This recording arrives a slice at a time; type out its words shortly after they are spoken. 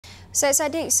Syed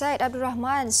Saddiq, Syed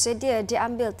Rahman sedia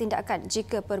diambil tindakan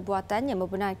jika perbuatannya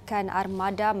membenarkan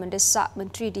Armada mendesak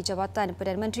Menteri di Jabatan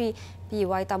Perdana Menteri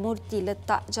Waythamoorthy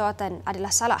letak jawatan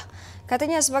adalah salah.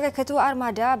 Katanya sebagai Ketua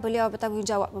Armada, beliau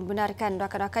bertanggungjawab membenarkan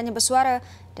rakan-rakannya bersuara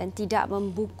dan tidak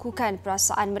membukukan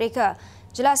perasaan mereka.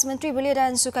 Jelas Menteri Belia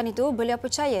dan Sukan itu, beliau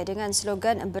percaya dengan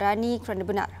slogan berani kerana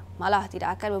benar. Malah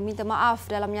tidak akan meminta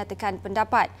maaf dalam menyatakan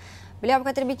pendapat. Beliau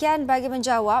berkata demikian bagi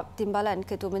menjawab timbalan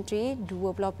Ketua Menteri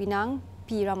Dua Pulau Pinang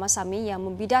Rahman yang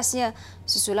membidasnya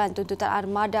susulan tuntutan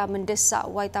Armada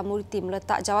mendesak Waythamoorthy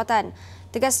meletak jawatan.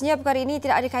 Tegasnya perkara ini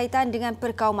tidak ada kaitan dengan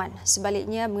perkauman.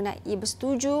 Sebaliknya mengenai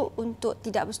bersetuju untuk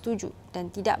tidak bersetuju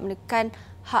dan tidak menekan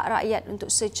hak rakyat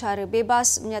untuk secara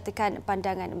bebas menyatakan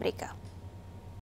pandangan mereka.